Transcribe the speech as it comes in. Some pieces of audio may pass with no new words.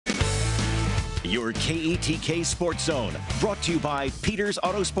Your KETK Sports Zone, brought to you by Peters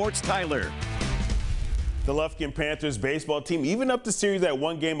Auto Sports Tyler. The Lufkin Panthers baseball team even up the series at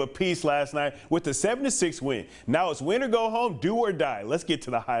one game apiece last night with a 7-6 win. Now it's win or go home, do or die. Let's get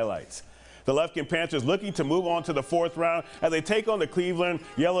to the highlights. The Lufkin Panthers looking to move on to the fourth round as they take on the Cleveland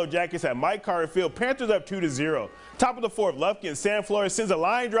Yellow Jackets at Mike Carter Field. Panthers up 2-0. Top of the fourth, Lufkin Sam Flores sends a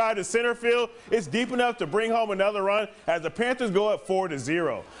line drive to center field. It's deep enough to bring home another run as the Panthers go up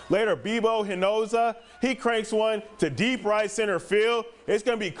 4-0. Later, Bebo Hinoza, he cranks one to deep right center field. It's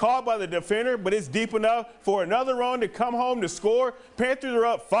going to be caught by the defender, but it's deep enough for another run to come home to score. Panthers are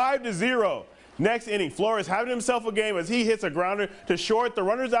up 5-0. Next inning, Flores having himself a game as he hits a grounder to short. The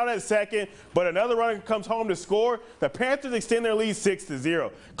runner's out at second, but another runner comes home to score. The Panthers extend their lead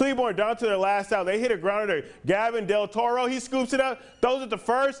 6-0. Cleveland down to their last out. They hit a grounder to Gavin Del Toro. He scoops it up, throws it to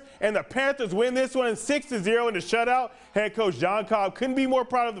first, and the Panthers win this one 6-0 in the shutout. Head coach John Cobb couldn't be more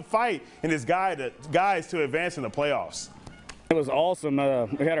proud of the fight and his guys to advance in the playoffs. It was awesome.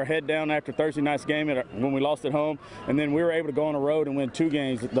 We had our head down after Thursday night's game when we lost at home, and then we were able to go on the road and win 2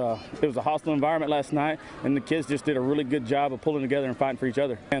 games. It was a hostile environment last night, and the kids just did a really good job of pulling together and fighting for each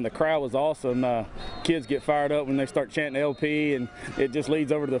other. And the crowd was awesome. Kids get fired up when they start chanting LP, and it just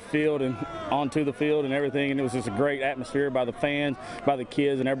leads over to the field and onto the field and everything. And it was just a great atmosphere by the fans, by the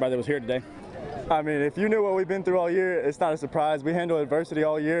kids, and everybody that was here today. I mean, if you knew what we've been through all year, it's not a surprise. We handle adversity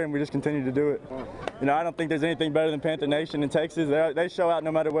all year, and we just continue to do it. You know, I don't think there's anything better than Panther Nation in Texas. They show out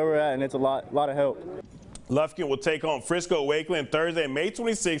no matter where we're at, and it's a lot of help. Lufkin will take on Frisco Wakeland Thursday, May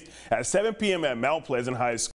 26th at 7 p.m. at Mount Pleasant High School.